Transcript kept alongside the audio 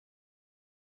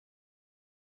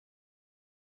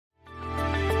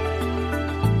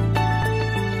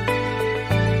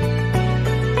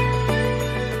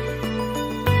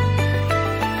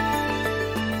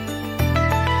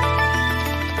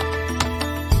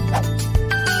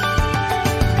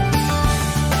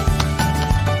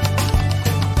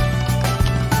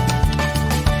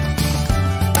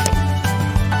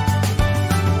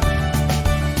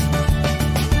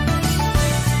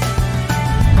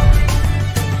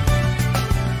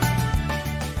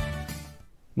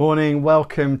Morning,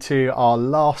 welcome to our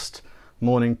last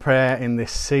morning prayer in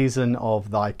this season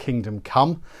of Thy Kingdom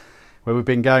Come, where we've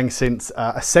been going since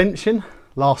Ascension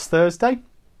last Thursday,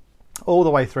 all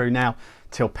the way through now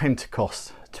till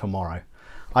Pentecost tomorrow.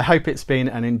 I hope it's been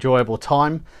an enjoyable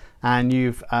time and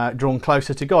you've drawn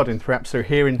closer to God, and perhaps through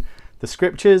hearing the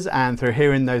scriptures and through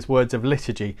hearing those words of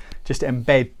liturgy just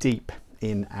embed deep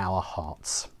in our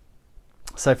hearts.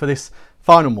 So for this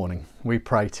final morning, we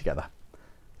pray together.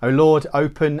 O Lord,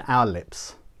 open our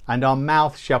lips, and our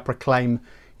mouth shall proclaim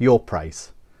your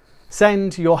praise.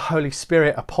 Send your Holy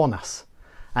Spirit upon us,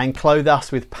 and clothe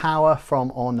us with power from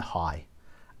on high.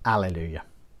 Alleluia.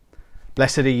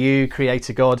 Blessed are you,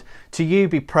 Creator God. To you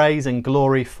be praise and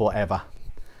glory forever.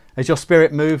 As your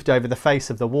Spirit moved over the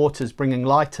face of the waters, bringing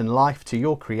light and life to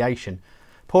your creation,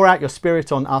 pour out your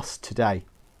Spirit on us today,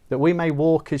 that we may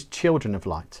walk as children of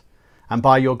light, and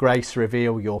by your grace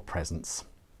reveal your presence.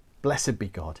 Blessed be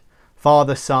God,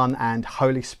 Father, Son, and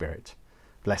Holy Spirit.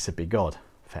 Blessed be God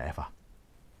forever.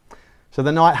 So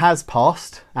the night has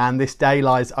passed and this day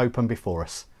lies open before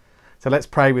us. So let's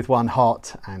pray with one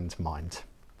heart and mind.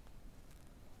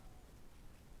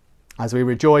 As we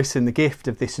rejoice in the gift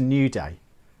of this new day,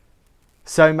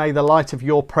 so may the light of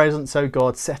your presence, O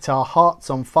God, set our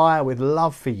hearts on fire with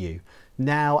love for you,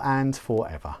 now and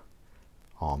forever.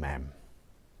 Amen.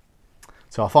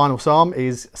 So our final psalm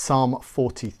is Psalm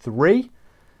 43.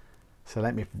 So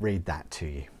let me read that to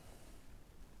you.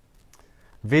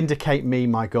 Vindicate me,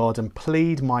 my God, and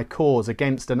plead my cause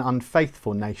against an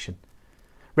unfaithful nation.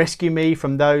 Rescue me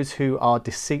from those who are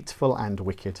deceitful and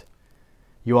wicked.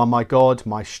 You are my God,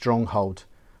 my stronghold.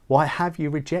 Why have you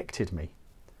rejected me?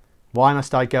 Why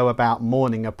must I go about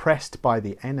mourning, oppressed by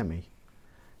the enemy?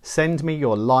 Send me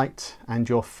your light and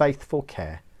your faithful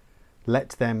care. Let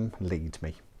them lead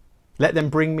me. Let them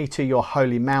bring me to your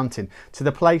holy mountain, to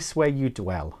the place where you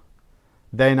dwell.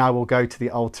 Then I will go to the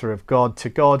altar of God, to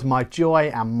God my joy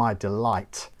and my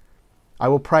delight. I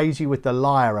will praise you with the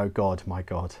lyre, O God, my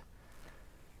God.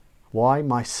 Why,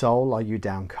 my soul, are you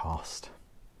downcast?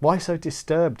 Why so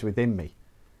disturbed within me?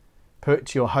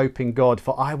 Put your hope in God,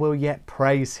 for I will yet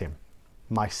praise him,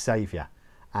 my Saviour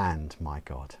and my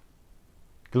God.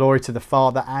 Glory to the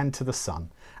Father, and to the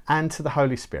Son, and to the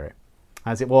Holy Spirit,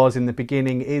 as it was in the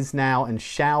beginning, is now, and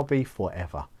shall be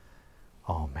forever.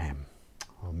 Amen.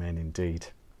 Amen indeed.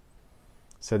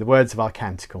 So the words of our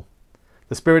canticle.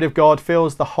 The Spirit of God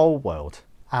fills the whole world.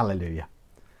 Alleluia.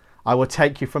 I will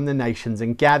take you from the nations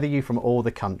and gather you from all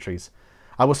the countries.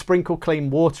 I will sprinkle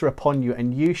clean water upon you,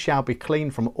 and you shall be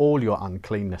clean from all your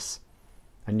uncleanness.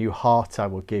 A new heart I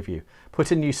will give you.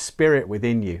 Put a new spirit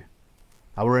within you.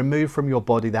 I will remove from your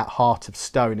body that heart of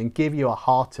stone and give you a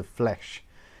heart of flesh.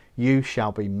 You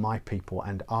shall be my people,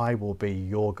 and I will be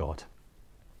your God.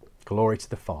 Glory to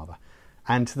the Father,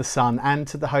 and to the Son, and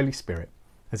to the Holy Spirit,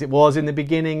 as it was in the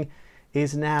beginning,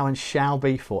 is now, and shall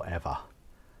be forever.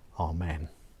 Amen.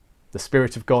 The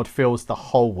Spirit of God fills the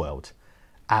whole world.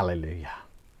 Alleluia.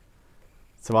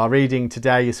 So our reading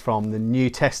today is from the New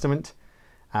Testament.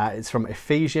 It's from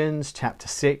Ephesians chapter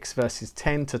 6, verses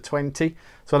 10 to 20.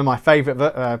 It's one of my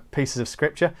favourite pieces of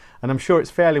scripture, and I'm sure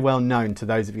it's fairly well known to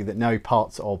those of you that know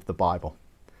parts of the Bible.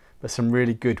 But some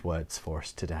really good words for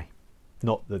us today.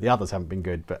 Not that the others haven't been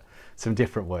good, but some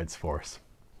different words for us.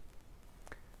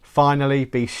 Finally,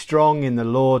 be strong in the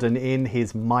Lord and in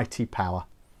his mighty power.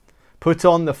 Put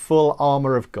on the full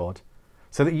armour of God,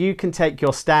 so that you can take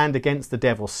your stand against the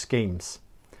devil's schemes.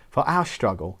 For our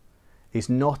struggle is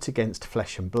not against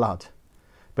flesh and blood,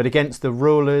 but against the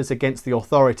rulers, against the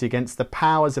authority, against the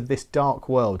powers of this dark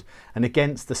world, and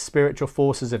against the spiritual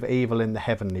forces of evil in the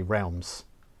heavenly realms.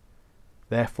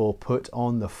 Therefore put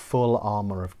on the full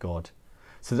armour of God,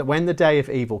 so that when the day of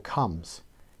evil comes,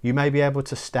 you may be able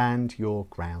to stand your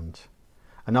ground,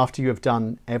 and after you have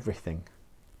done everything,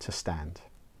 to stand.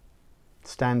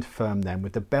 Stand firm then,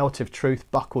 with the belt of truth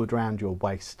buckled round your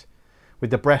waist, with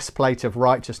the breastplate of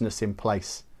righteousness in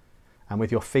place, and with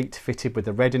your feet fitted with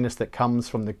the readiness that comes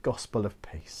from the gospel of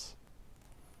peace.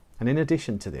 And in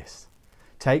addition to this,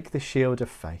 take the shield of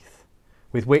faith,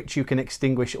 with which you can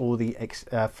extinguish all the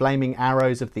flaming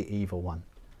arrows of the evil one.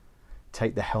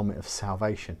 Take the helmet of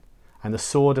salvation, and the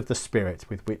sword of the Spirit,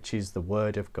 with which is the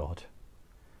word of God.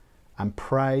 And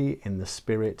pray in the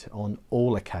Spirit on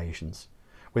all occasions,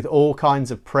 with all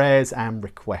kinds of prayers and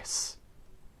requests.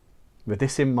 With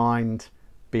this in mind,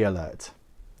 be alert,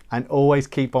 and always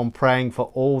keep on praying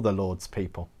for all the Lord's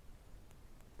people.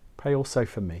 Pray also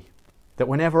for me, that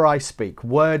whenever I speak,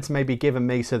 words may be given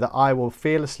me, so that I will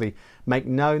fearlessly make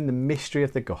known the mystery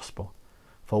of the gospel,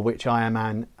 for which I am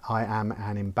an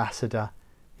ambassador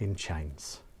in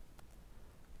chains.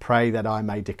 pray that I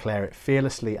may declare it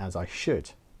fearlessly as I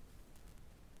should.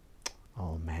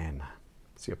 Amen.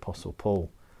 It's the Apostle Paul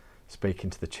speaking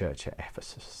to the church at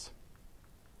Ephesus.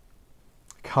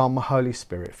 Come, Holy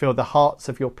Spirit, fill the hearts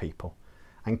of your people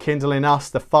and kindle in us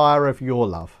the fire of your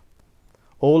love.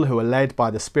 All who are led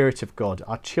by the Spirit of God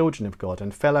are children of God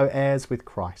and fellow heirs with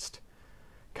Christ.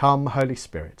 Come, Holy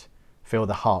Spirit, fill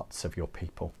the hearts of your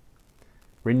people.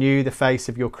 Renew the face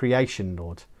of your creation,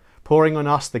 Lord, pouring on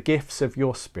us the gifts of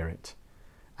your Spirit,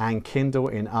 and kindle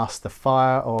in us the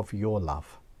fire of your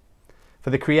love. For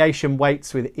the creation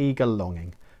waits with eager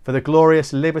longing for the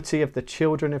glorious liberty of the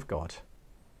children of God.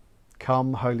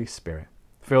 Come, Holy Spirit,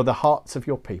 fill the hearts of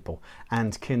your people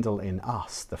and kindle in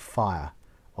us the fire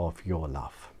of your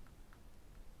love.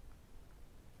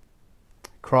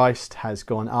 Christ has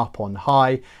gone up on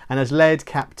high and has led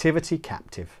captivity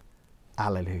captive.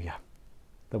 Alleluia.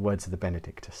 The words of the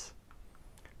Benedictus.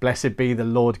 Blessed be the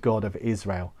Lord God of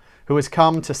Israel, who has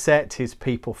come to set his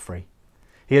people free.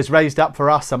 He has raised up for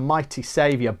us a mighty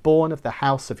Saviour, born of the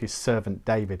house of his servant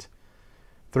David.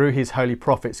 Through his holy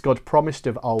prophets, God promised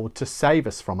of old to save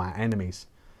us from our enemies,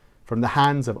 from the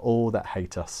hands of all that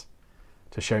hate us,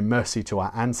 to show mercy to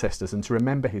our ancestors and to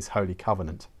remember his holy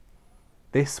covenant.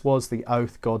 This was the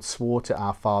oath God swore to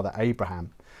our father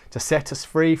Abraham, to set us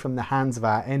free from the hands of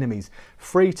our enemies,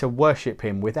 free to worship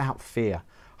him without fear,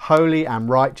 holy and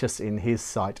righteous in his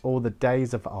sight all the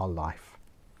days of our life.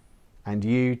 And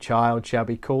you, child, shall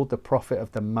be called the prophet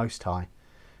of the Most High,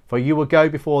 for you will go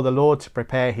before the Lord to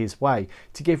prepare his way,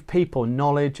 to give people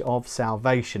knowledge of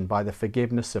salvation by the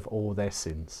forgiveness of all their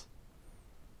sins.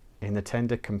 In the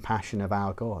tender compassion of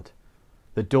our God,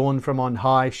 the dawn from on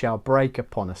high shall break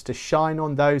upon us, to shine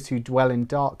on those who dwell in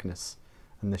darkness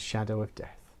and the shadow of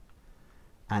death,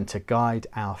 and to guide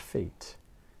our feet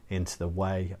into the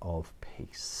way of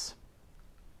peace.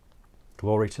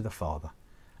 Glory to the Father,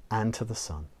 and to the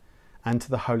Son, and to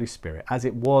the Holy Spirit, as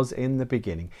it was in the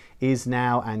beginning, is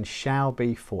now, and shall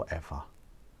be forever.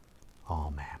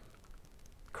 Amen.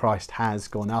 Christ has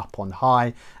gone up on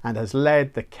high and has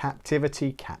led the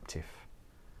captivity captive.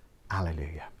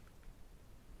 Alleluia.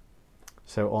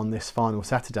 So on this final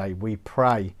Saturday, we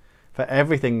pray for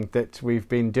everything that we've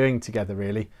been doing together,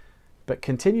 really, but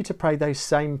continue to pray those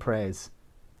same prayers,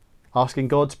 asking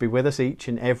God to be with us each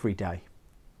and every day,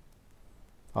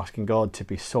 asking God to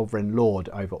be sovereign Lord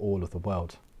over all of the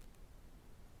world,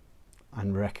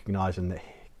 and recognising that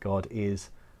God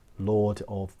is Lord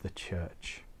of the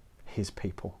church, his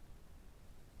people.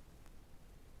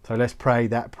 So let's pray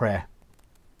that prayer,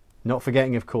 not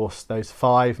forgetting, of course, those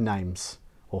 5 names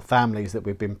or families that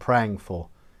we've been praying for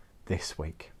this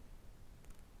week.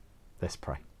 Let's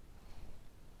pray.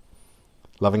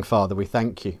 Loving Father, we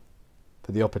thank you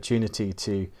for the opportunity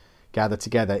to gather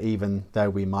together even though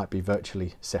we might be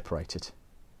virtually separated.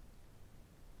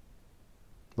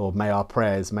 Lord, may our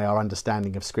prayers, may our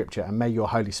understanding of Scripture, and may your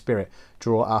Holy Spirit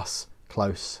draw us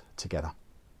close together.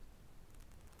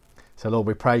 So Lord,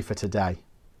 we pray for today,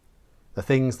 the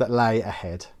things that lay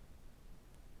ahead,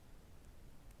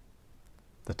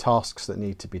 the tasks that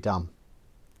need to be done,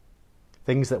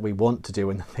 things that we want to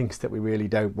do and the things that we really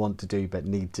don't want to do but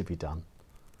need to be done.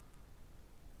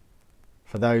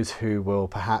 For those who will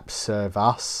perhaps serve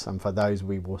us and for those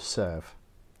we will serve.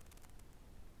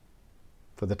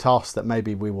 For the tasks that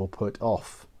maybe we will put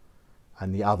off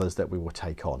and the others that we will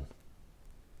take on.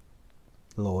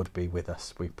 Lord, be with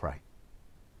us, we pray.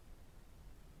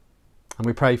 And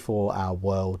we pray for our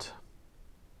world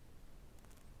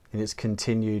in its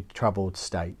continued troubled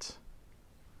state.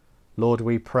 Lord,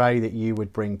 we pray that you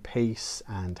would bring peace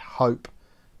and hope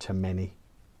to many,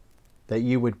 that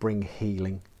you would bring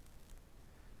healing.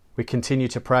 We continue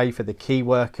to pray for the key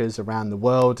workers around the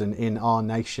world and in our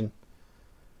nation,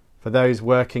 for those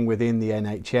working within the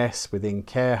NHS, within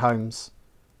care homes,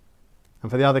 and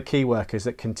for the other key workers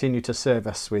that continue to serve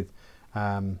us with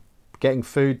getting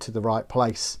food to the right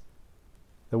place,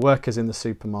 the workers in the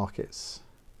supermarkets,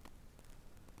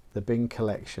 the bin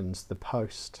collections, the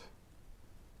post.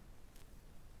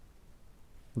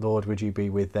 Lord, would you be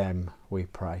with them, we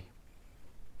pray.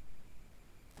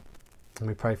 And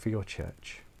we pray for your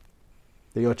church,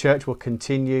 that your church will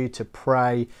continue to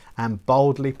pray and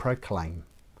boldly proclaim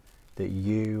that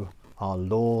you are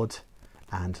Lord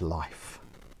and life.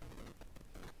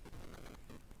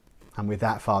 And with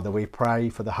that, Father, we pray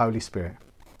for the Holy Spirit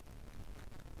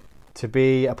to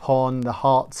be upon the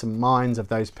hearts and minds of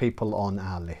those people on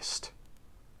our list,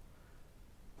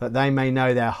 that they may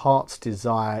know their heart's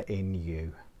desire in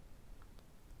you.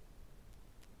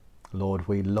 Lord,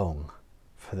 we long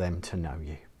for them to know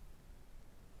you.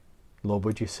 Lord,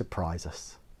 would you surprise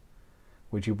us?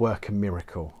 Would you work a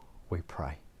miracle, we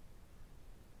pray.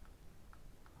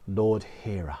 Lord,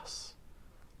 hear us.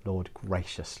 Lord,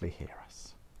 graciously hear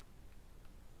us.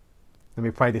 Let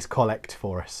me pray this collect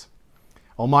for us.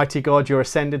 Almighty God, your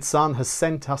ascended Son has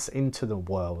sent us into the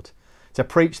world to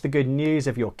preach the good news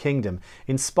of your kingdom.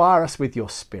 Inspire us with your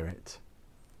Spirit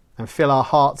and fill our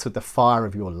hearts with the fire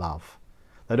of your love,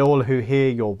 that all who hear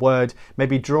your word may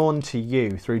be drawn to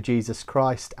you through Jesus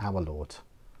Christ our Lord.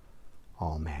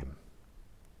 Amen.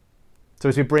 So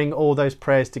as we bring all those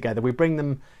prayers together, we bring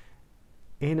them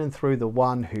in and through the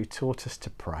one who taught us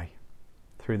to pray,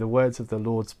 through the words of the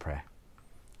Lord's Prayer.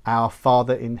 Our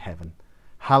Father in heaven,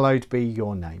 hallowed be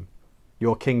your name.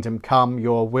 Your kingdom come,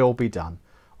 your will be done,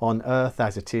 on earth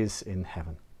as it is in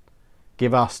heaven.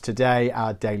 Give us today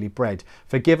our daily bread.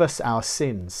 Forgive us our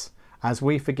sins, as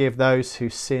we forgive those who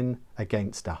sin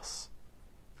against us.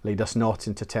 Lead us not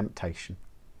into temptation,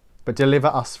 but deliver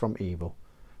us from evil.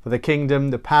 For the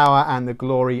kingdom, the power and the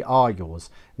glory are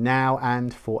yours, now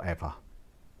and forever.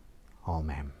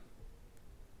 Amen.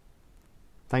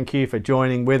 Thank you for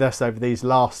joining with us over these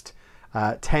last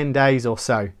 10 days or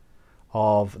so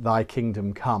of Thy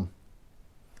Kingdom Come.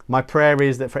 My prayer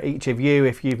is that for each of you,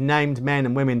 if you've named men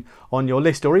and women on your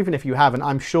list, or even if you haven't,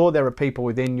 I'm sure there are people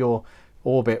within your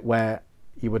orbit where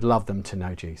you would love them to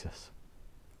know Jesus.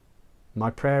 My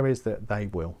prayer is that they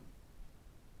will.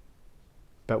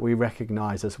 But we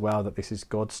recognise as well that this is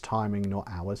God's timing, not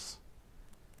ours.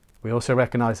 We also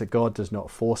recognise that God does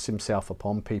not force himself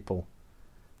upon people.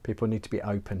 People need to be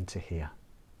open to hear.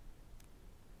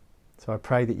 So I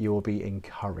pray that you will be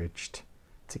encouraged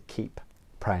to keep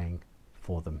praying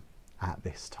for them at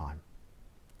this time.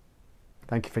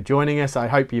 Thank you for joining us. I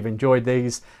hope you've enjoyed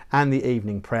these and the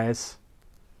evening prayers.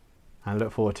 I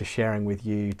look forward to sharing with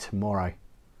you tomorrow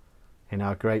in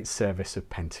our great service of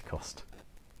Pentecost.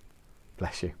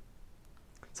 Bless you.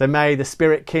 So may the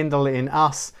Spirit kindle in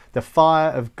us the fire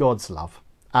of God's love.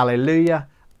 Alleluia,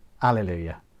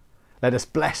 alleluia. Let us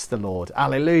bless the Lord.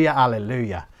 Alleluia,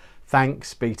 alleluia.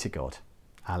 Thanks be to God.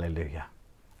 Alleluia,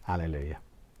 alleluia.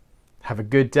 Have a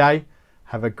good day.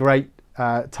 Have a great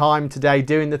time today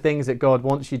doing the things that God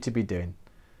wants you to be doing.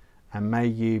 And may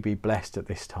you be blessed at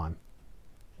this time.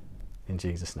 In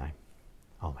Jesus' name.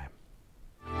 Amen.